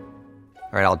news?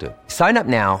 All right, I'll do it. Sign up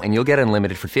now and you'll get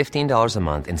unlimited for $15 a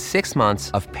month and 6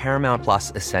 months of Paramount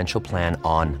Plus Essential Plan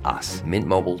on us.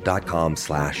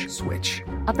 MintMobile.com/switch.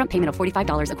 Upfront payment of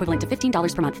 $45 equivalent to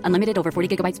 $15 per month. Unlimited over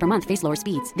 40 gigabytes per month. Face lower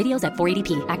speeds. Videos at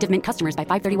 480p. Active Mint customers by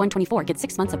 531.24 get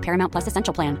 6 months of Paramount Plus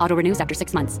Essential Plan. Auto renews after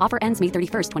 6 months. Offer ends May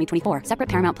 31st, 2024. Separate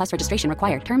Paramount Plus registration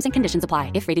required. Terms and conditions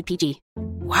apply if rated PG.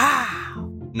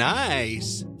 Wow.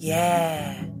 Nice.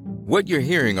 Yeah. What you're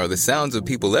hearing are the sounds of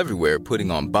people everywhere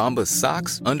putting on Bombas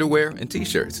socks, underwear, and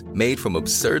T-shirts made from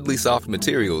absurdly soft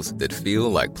materials that feel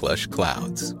like plush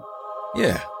clouds.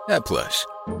 Yeah, that plush.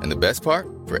 And the best part?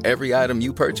 For every item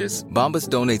you purchase, Bombas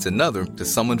donates another to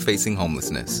someone facing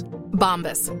homelessness.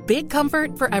 Bombas. Big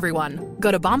comfort for everyone.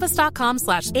 Go to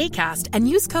bombas.com/ACAST and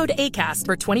use code ACAST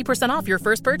for 20% off your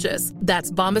first purchase. That's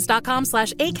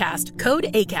bombas.com/ACAST. Code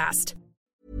ACAST.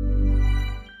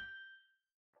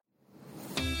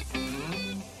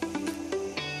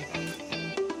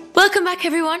 Welcome back,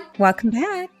 everyone. Welcome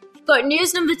back. Got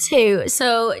news number 2.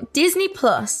 So Disney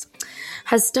Plus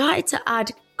has started to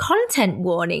add content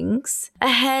warnings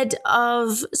ahead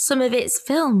of some of its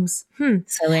films.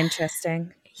 So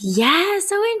interesting. Yeah,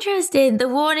 so interesting. The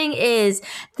warning is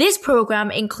this program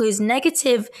includes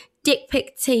negative dick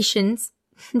pictations.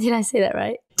 Did I say that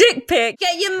right? Dick pic.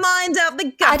 Get your mind out the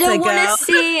gutter, I don't girl. want to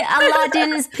see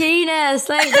Aladdin's penis.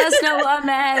 Like, that's not what I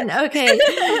meant. Okay.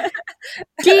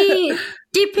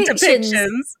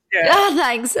 Depictions. Yeah.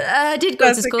 Thanks. I did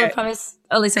go to school, I promise.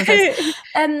 Only sometimes.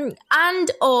 And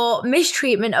or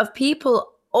mistreatment of people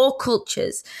or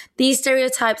cultures. These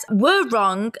stereotypes were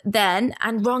wrong then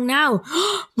and wrong now.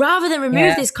 Rather than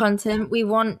remove this content, we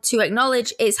want to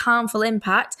acknowledge its harmful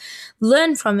impact,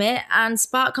 learn from it, and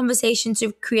spark conversation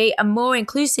to create a more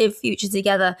inclusive future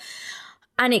together.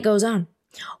 And it goes on.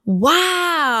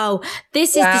 Wow.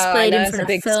 This is displayed in front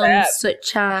of films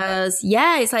such as,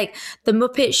 it's like The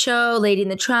Muppet Show, Lady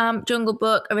and the Tramp, Jungle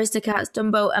Book, Aristocats,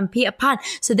 Dumbo, and Peter Pan.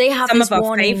 So they have some this of our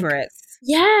warning. favorites.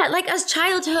 Yeah, like as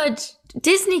childhood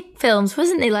Disney films,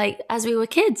 wasn't they, like as we were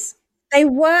kids? They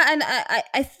were, and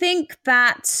I think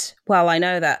that, well, I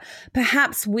know that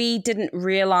perhaps we didn't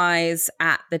realize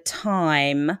at the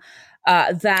time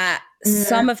that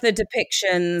some of the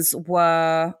depictions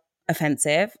were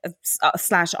offensive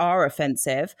 / are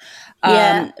offensive,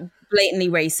 blatantly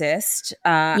racist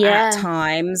at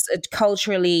times,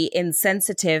 culturally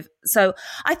insensitive. So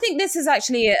I think this is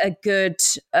actually a good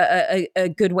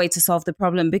way to solve the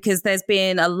problem, because there's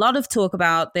been a lot of talk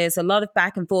about this, a lot of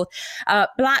back and forth.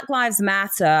 Black Lives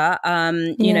Matter,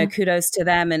 you know, kudos to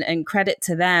them and credit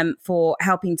to them for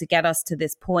helping to get us to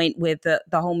this point with the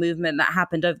whole movement that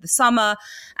happened over the summer.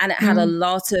 And it had a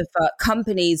lot of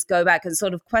companies go back and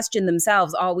sort of question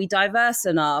themselves. Are we diverse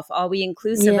enough? Are we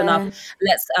inclusive enough?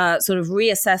 Let's sort of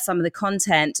reassess some of the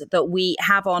content that we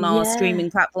have on our streaming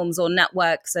platforms or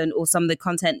networks and or some of the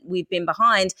content we've been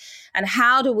behind, and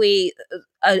how do we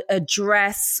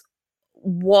address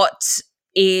what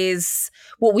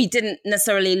we didn't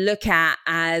necessarily look at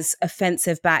as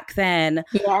offensive back then,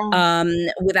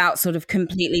 without sort of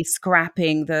completely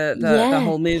scrapping the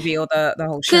whole movie or the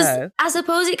whole show. I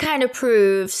suppose it kind of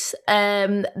proves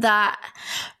that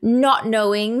not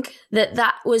knowing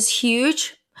that was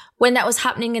huge when that was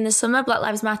happening in the summer, Black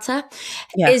Lives Matter,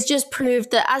 is just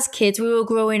proved that as kids we were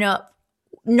growing up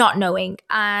not knowing,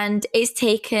 and it's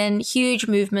taken huge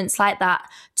movements like that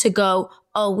to go,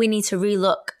 oh, we need to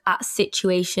relook at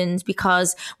situations,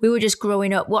 because we were just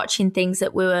growing up watching things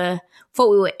that thought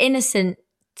we were innocent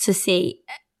to see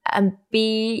and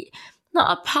be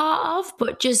not a part of,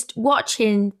 but just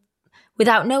watching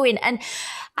without knowing. And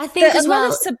I think there's a lot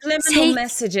of subliminal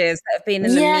messages that have been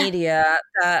in the media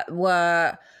that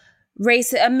were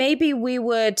racist, and maybe we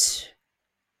would...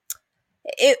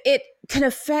 It can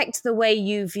affect the way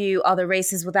you view other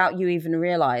races without you even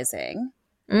realizing.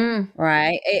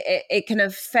 Right? It can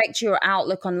affect your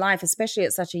outlook on life, especially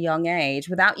at such a young age,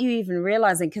 without you even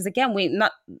realizing. Because again,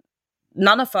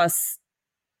 none of us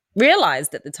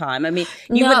realized at the time. I mean,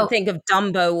 you wouldn't think of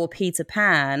Dumbo or Peter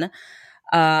Pan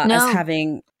as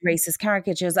having racist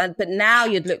caricatures, but now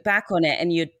you'd look back on it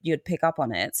and you'd pick up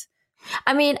on it.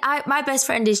 I mean, my best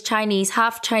friend is Chinese,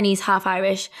 half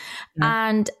Irish,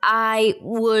 and I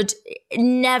would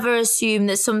never assume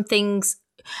that some things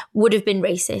would have been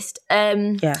racist.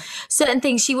 Certain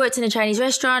things. She worked in a Chinese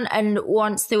restaurant, and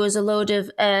once there was a load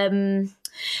of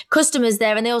customers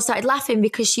there, and they all started laughing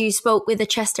because she spoke with a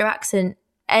Chester accent,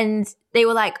 and they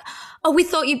were like, "Oh, we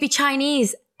thought you'd be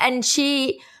Chinese," and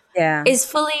she is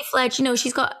fully fledged. You know,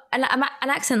 she's got an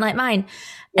accent like mine.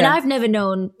 And I've never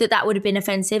known that would have been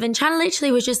offensive. And Chan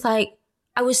literally was just like,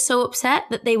 I was so upset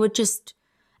that they would just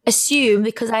assume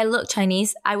because I look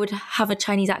Chinese, I would have a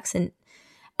Chinese accent.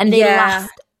 And they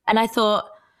laughed. And I thought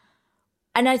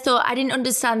I didn't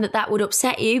understand that would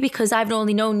upset you, because I've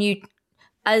only known you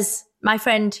as my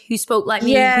friend who spoke like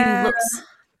me, who looks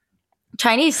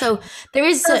Chinese. So there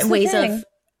is certain ways of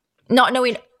not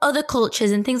knowing other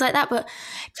cultures and things like that. But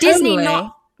Disney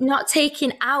not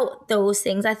taking out those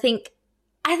things, I think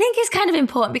it's kind of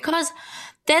important, because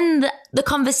then the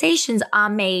conversations are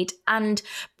made and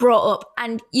brought up,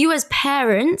 and you as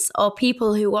parents or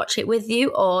people who watch it with you,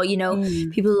 or, you know,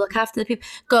 people who look after the people,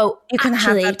 go, you can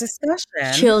have that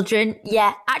discussion. Children,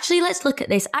 actually, let's look at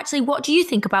this. Actually, what do you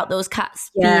think about those cats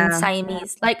being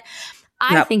Siamese? Like,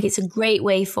 I think it's a great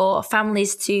way for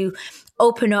families to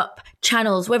open up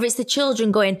channels, whether it's the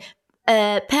children going,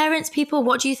 parents, people,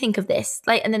 what do you think of this?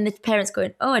 Like, and then the parents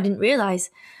going, oh, I didn't realize.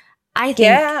 I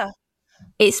think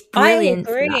it's brilliant.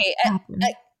 I agree.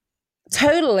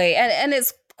 Totally. And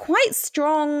it's quite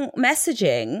strong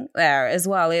messaging there as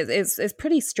well. It's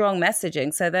pretty strong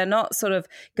messaging. So they're not sort of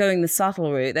going the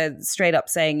subtle route. They're straight up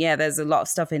saying, there's a lot of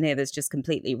stuff in here that's just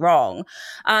completely wrong.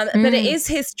 But it is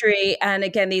history. And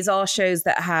again, these are shows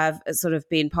that have sort of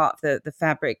been part of the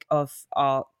fabric of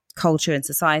our culture and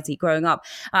society growing up.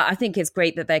 I think it's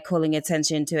great that they're calling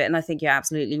attention to it, and I think you're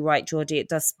absolutely right, Georgie. It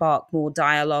does spark more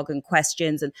dialogue and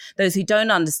questions, and those who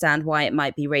don't understand why it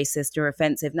might be racist or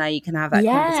offensive, now you can have that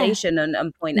conversation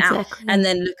and point out, and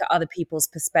then look at other people's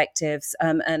perspectives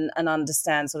and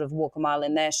understand, sort of walk a mile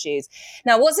in their shoes.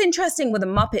 Now, what's interesting with the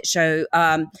Muppet Show,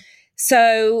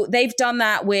 so they've done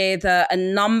that with a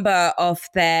number of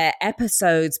their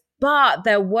episodes, but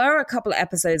there were a couple of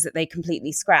episodes that they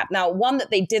completely scrapped. Now, one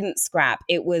that they didn't scrap,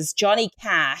 it was Johnny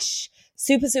Cash,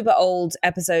 super old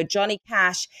episode. Johnny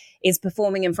Cash is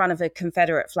performing in front of a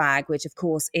Confederate flag, which of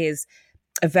course is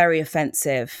a very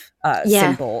offensive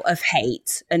symbol of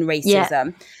hate and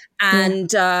racism.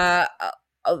 And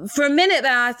for a minute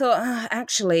there, I thought,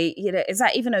 actually, you know, is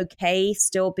that even okay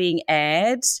still being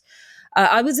aired?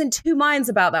 I was in two minds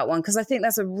about that one, because I think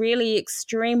that's a really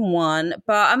extreme one,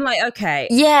 but I'm like, okay.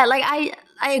 Yeah, like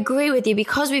I agree with you,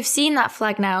 because we've seen that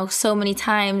flag now so many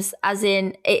times, as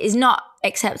in it is not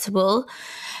acceptable.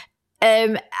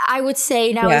 I would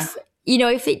say now,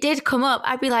 if it did come up,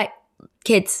 I'd be like,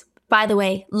 kids, by the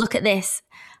way, look at this.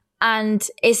 And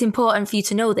it's important for you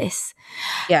to know this.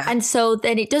 Yeah. And so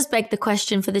then it does beg the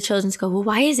question for the children to go, well,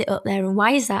 why is it up there? And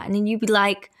why is that? And then you'd be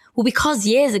like, well, because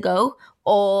years ago,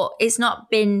 or it's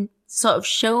not been sort of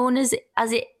shown as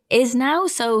it is now.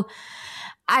 So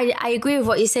I agree with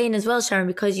what you're saying as well, Sharon,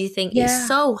 because you think it's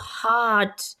so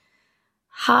harsh,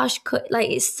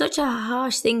 like it's such a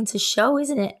harsh thing to show,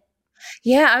 isn't it?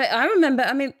 Yeah, I remember.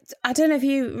 I mean, I don't know if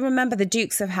you remember the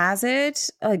Dukes of Hazzard.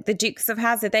 The Dukes of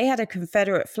Hazzard, they had a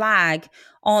Confederate flag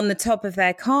on the top of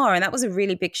their car, and that was a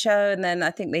really big show. And then I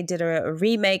think they did a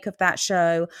remake of that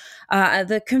show.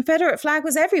 The Confederate flag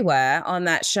was everywhere on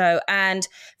that show. And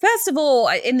first of all,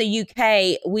 in the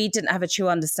UK, we didn't have a true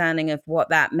understanding of what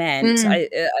that meant.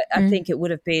 I think it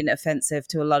would have been offensive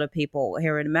to a lot of people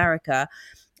here in America.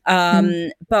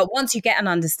 But once you get an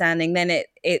understanding, then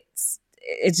it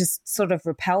just sort of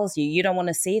repels you. You don't want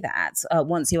to see that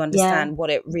once you understand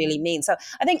what it really means. So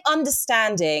I think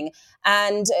understanding,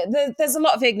 and there's a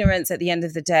lot of ignorance at the end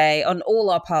of the day on all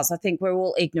our parts. I think we're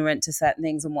all ignorant to certain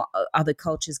things and what other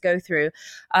cultures go through.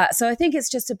 So I think it's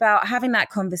just about having that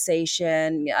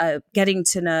conversation, getting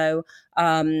to know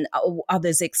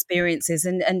others' experiences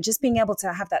and just being able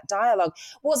to have that dialogue.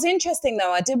 What's interesting,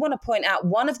 though, I did want to point out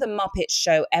one of the Muppet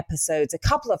Show episodes, a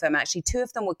couple of them, actually, 2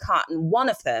 of them were cut, and one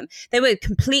of them, they were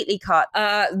completely cut.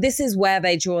 This is where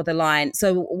they draw the line.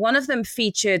 So one of them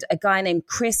featured a guy named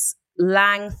Chris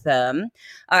Lantham.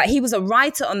 He was a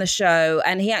writer on the show,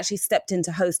 and he actually stepped in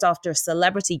to host after a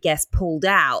celebrity guest pulled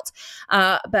out.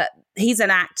 But he's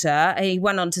an actor. He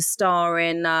went on to star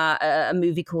in a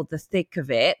movie called The Thick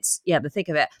of It. Yeah, The Thick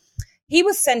of It. He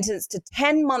was sentenced to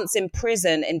 10 months in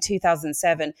prison in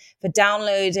 2007 for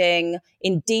downloading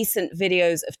indecent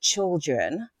videos of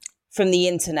children from the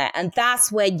internet. And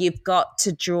that's where you've got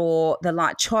to draw the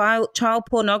line. Child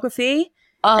pornography.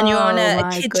 And you're on a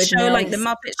kids show like the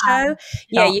Muppet Show.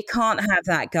 You can't have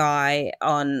that guy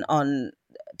on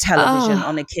television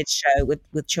on a kids show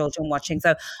with children watching.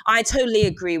 So I totally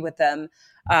agree with them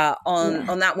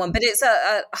on that one. But it's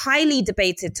a highly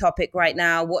debated topic right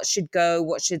now. What should go?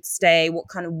 What should stay? What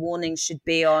kind of warnings should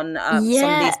be on some of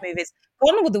these movies?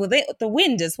 Gone with the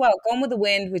Wind as well. Gone with the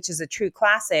Wind, which is a true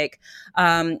classic.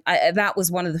 That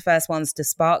was one of the first ones to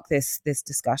spark this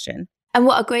discussion. And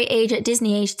what a great age at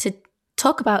Disney age to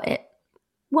talk about it.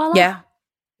 Voila.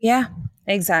 Yeah,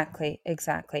 exactly.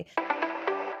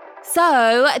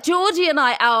 So Georgie and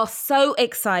I are so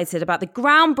excited about the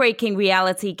groundbreaking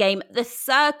reality game, The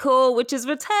Circle, which is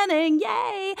returning.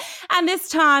 Yay! And this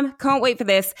time, can't wait for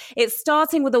this. It's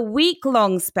starting with a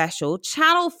week-long special,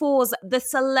 Channel 4's The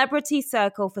Celebrity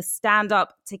Circle for Stand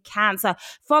Up to Cancer,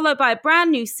 followed by a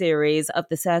brand new series of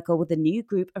The Circle with a new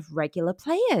group of regular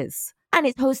players. And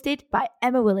it's hosted by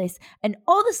Emma Willis, and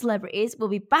all the celebrities will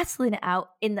be battling it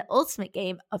out in the ultimate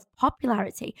game of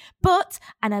popularity. But,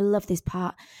 and I love this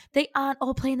part, they aren't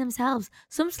all playing themselves.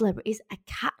 Some celebrities are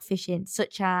catfishing,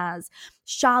 such as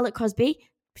Charlotte Crosby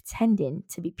pretending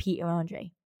to be Peter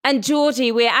Andre. And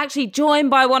Georgie, we're actually joined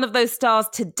by one of those stars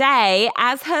today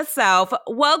as herself.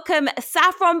 Welcome,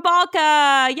 Saffron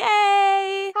Barker.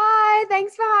 Yay! Hi,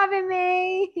 thanks for having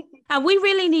me. And we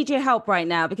really need your help right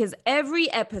now because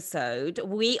every episode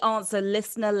we answer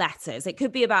listener letters. It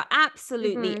could be about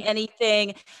absolutely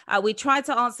anything. We try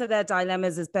to answer their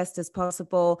dilemmas as best as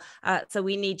possible. So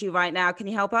we need you right now. Can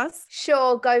you help us?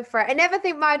 Sure, go for it. I never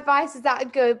think my advice is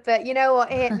that good, but you know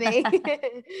what? Hit me.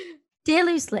 Dear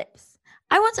Loose Lips,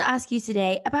 I want to ask you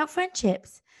today about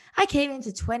friendships. I came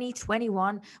into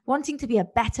 2021 wanting to be a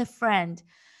better friend.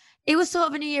 It was sort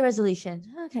of a New Year resolution.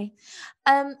 Okay.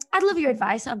 I'd love your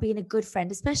advice on being a good friend,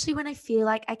 especially when I feel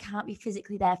like I can't be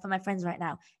physically there for my friends right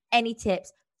now. Any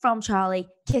tips from Charlie?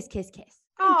 Kiss, kiss, kiss.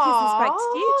 And kisses back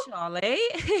to you,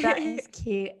 Charlie. That is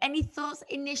cute. Any thoughts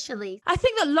initially? I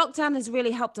think that lockdown has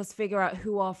really helped us figure out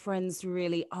who our friends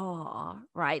really are,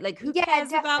 right? Like who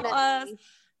cares about us?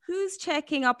 Who's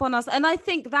checking up on us? And I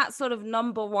think that's sort of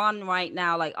number one right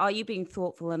now. Like, are you being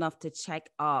thoughtful enough to check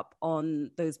up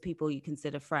on those people you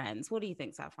consider friends? What do you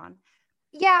think, Saffron?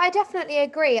 Yeah, I definitely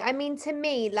agree. I mean, to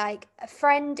me, like a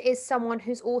friend is someone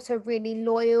who's also really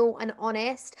loyal and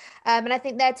honest. And I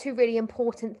think they're two really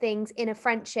important things in a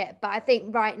friendship. But I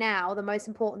think right now, the most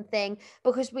important thing,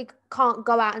 because we can't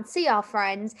go out and see our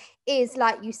friends, is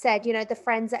like you said, you know, the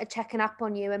friends that are checking up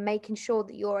on you and making sure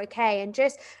that you're okay and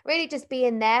just really just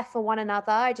being there for one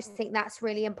another. I just think that's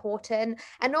really important.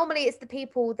 And normally it's the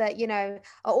people that, you know,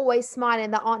 are always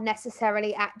smiling that aren't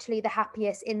necessarily actually the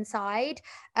happiest inside.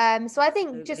 So I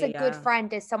think just a good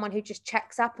friend is someone who just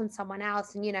checks up on someone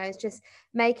else and, you know, is just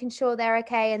making sure they're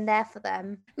okay and there for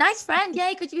them. Nice friend.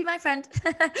 Yay, could you be my friend?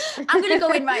 I'm going to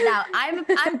go in right now.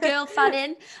 I'm girl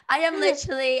fanning.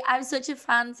 I'm such a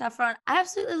fan, Saffron. I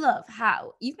absolutely love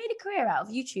how you've made a career out of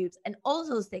YouTube and all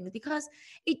those things because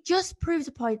it just proves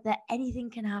a point that anything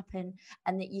can happen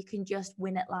and that you can just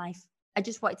win at life. I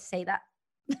just wanted to say that.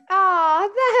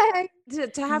 Oh,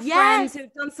 thanks. To have friends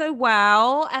who've done so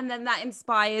well, and then that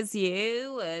inspires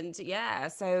you, and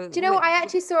so. Do you know what? I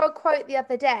actually saw a quote the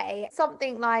other day,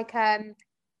 something like,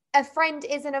 a friend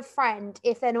isn't a friend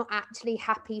if they're not actually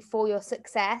happy for your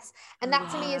success. And that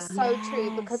to me is so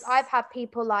true, because I've had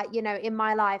people like, you know, in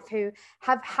my life who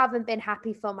haven't been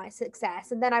happy for my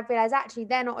success. And then I've realized actually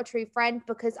they're not a true friend,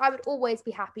 because I would always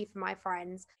be happy for my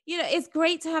friends. You know, it's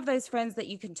great to have those friends that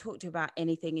you can talk to about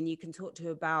anything, and you can talk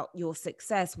to about your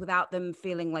success without them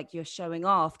feeling like you're showing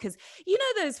off. Because you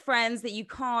know those friends that you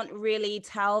can't really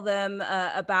tell them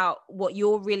about what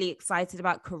you're really excited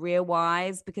about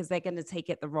career-wise, because they're going to take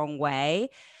it the wrong way,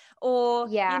 or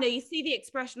you know, you see the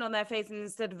expression on their face, and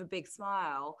instead of a big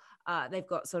smile, they've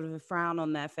got sort of a frown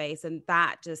on their face, and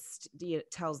that just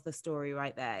tells the story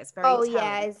right there. It's very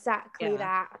telling. Exactly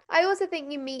that. I also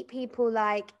think you meet people,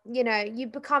 like, you know, you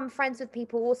become friends with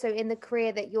people also in the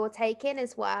career that you're taking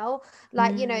as well.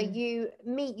 Like, you know, you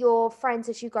meet your friends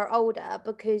as you grow older,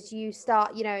 because you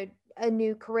start, you know, a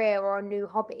new career or a new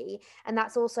hobby, and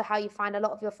that's also how you find a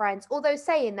lot of your friends. Although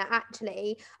saying that,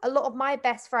 actually a lot of my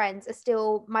best friends are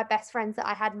still my best friends that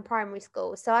I had in primary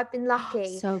school, so I've been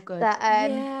lucky that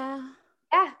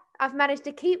I've managed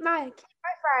to keep my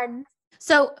friends.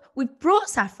 So we've brought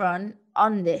Saffron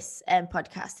on this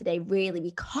podcast today really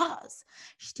because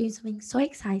she's doing something so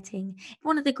exciting.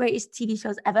 One of the greatest TV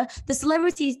shows ever, The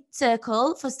Celebrity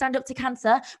Circle for Stand Up to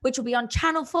Cancer, which will be on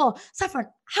Channel 4. Saffron,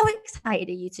 how excited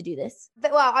are you to do this?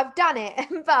 Well, I've done it,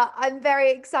 but I'm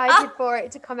very excited for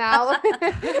it to come out.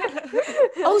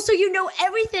 Oh, so you know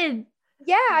everything.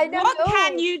 Yeah, I know. What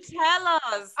can you tell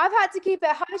us? I've had to keep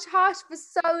it hush-hush for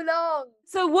so long.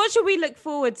 So what should we look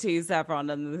forward to,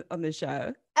 Saffron, on the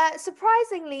show?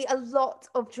 Surprisingly, a lot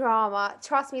of drama.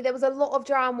 Trust me, there was a lot of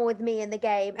drama with me in the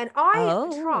game. And I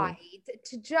tried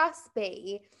to just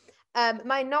be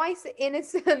my nice,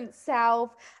 innocent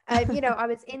self. You know, I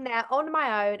was in there on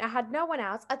my own. I had no one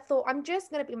else. I thought, I'm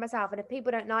just going to be myself. And if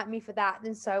people don't like me for that,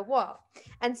 then so what?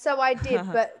 And so I did.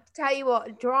 But tell you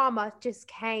what, drama just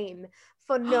came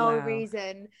for no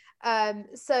reason.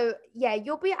 So yeah,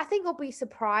 I think you'll be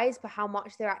surprised by how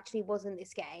much there actually was in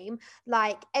this game.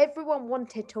 Like, everyone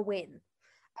wanted to win.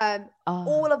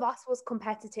 All of us was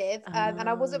competitive, and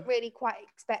I wasn't really quite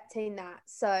expecting that.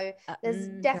 So there's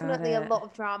definitely a lot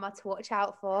of drama to watch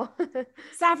out for.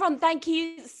 Saffron, thank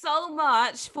you so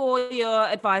much for your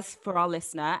advice for our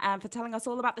listener and for telling us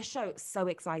all about the show. So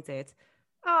excited.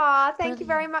 Thank you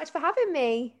very much for having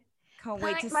me. Can't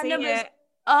wait to see it.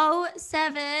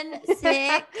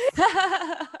 076.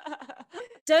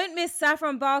 Don't miss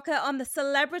Saffron Barker on The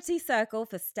Celebrity Circle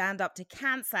for Stand Up to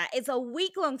Cancer. It's a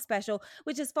week-long special,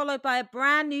 which is followed by a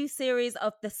brand new series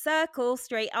of The Circle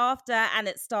straight after, and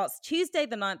it starts Tuesday,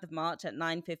 the 9th of March at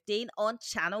 9:15 on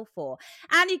Channel 4.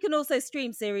 And you can also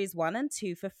stream series 1 and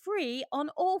 2 for free on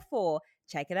all 4.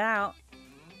 Check it out.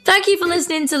 Thank you for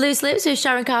listening to Loose Lips with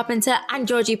Sharon Carpenter and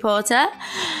Georgie Porter.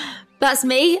 That's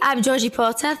me. I'm Georgie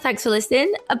Porter. Thanks for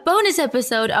listening. A bonus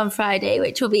episode on Friday,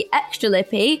 which will be extra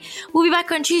lippy. We'll be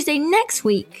back on Tuesday next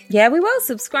week. Yeah, we will.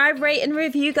 Subscribe, rate, and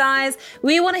review, guys.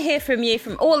 We want to hear from you,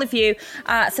 from all of you.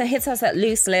 So hit us at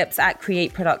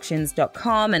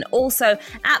looselips@createproductions.com, and also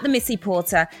at the Missy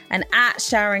Porter and at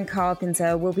Sharon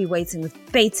Carpenter. We'll be waiting with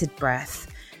bated breath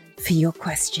for your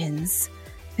questions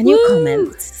and your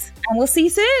comments. And we'll see you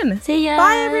soon. See ya.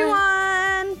 Bye,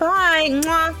 everyone. Bye.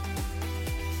 Mwah.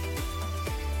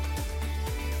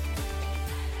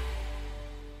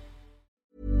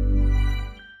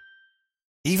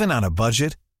 Even on a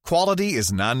budget, quality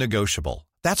is non-negotiable.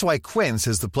 That's why Quince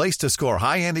is the place to score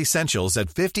high-end essentials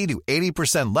at 50 to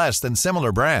 80% less than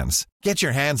similar brands. Get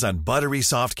your hands on buttery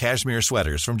soft cashmere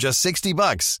sweaters from just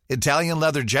 $60, Italian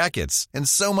leather jackets, and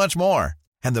so much more.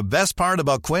 And the best part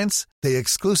about Quince, they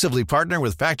exclusively partner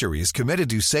with factories committed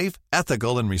to safe,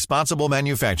 ethical, and responsible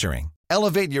manufacturing.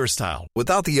 Elevate your style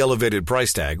without the elevated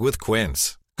price tag with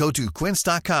Quince. Go to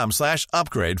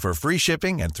quince.com/upgrade for free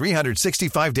shipping and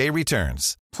 365-day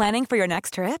returns. Planning for your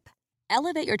next trip?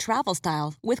 Elevate your travel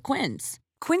style with Quince.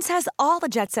 Quince has all the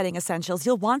jet-setting essentials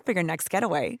you'll want for your next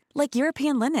getaway, like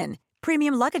European linen,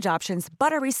 premium luggage options,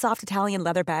 buttery soft Italian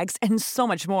leather bags, and so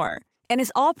much more. And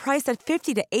is all priced at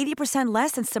 50 to 80%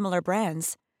 less than similar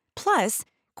brands. Plus,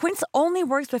 Quince only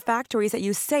works with factories that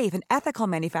use safe and ethical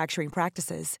manufacturing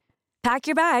practices. Pack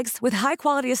your bags with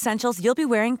high-quality essentials you'll be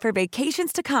wearing for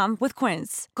vacations to come with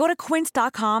Quince. Go to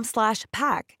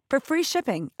quince.com/pack for free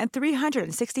shipping and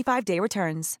 365-day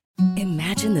returns.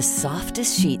 Imagine the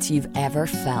softest sheets you've ever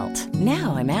felt.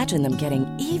 Now imagine them getting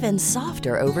even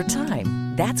softer over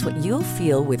time. That's what you'll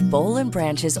feel with Boll &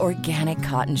 Branch's organic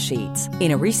cotton sheets.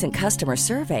 In a recent customer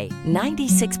survey,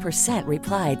 96%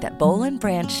 replied that Boll &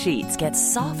 Branch sheets get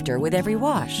softer with every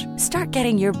wash. Start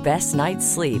getting your best night's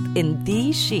sleep in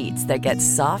these sheets that get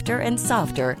softer and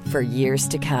softer for years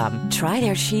to come. Try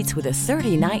their sheets with a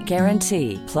 30-night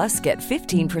guarantee. Plus, get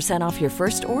 15% off your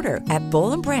first order at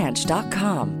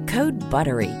BollandBranch.com. Code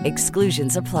BUTTERY.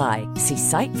 Exclusions apply. See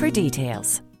site for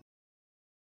details.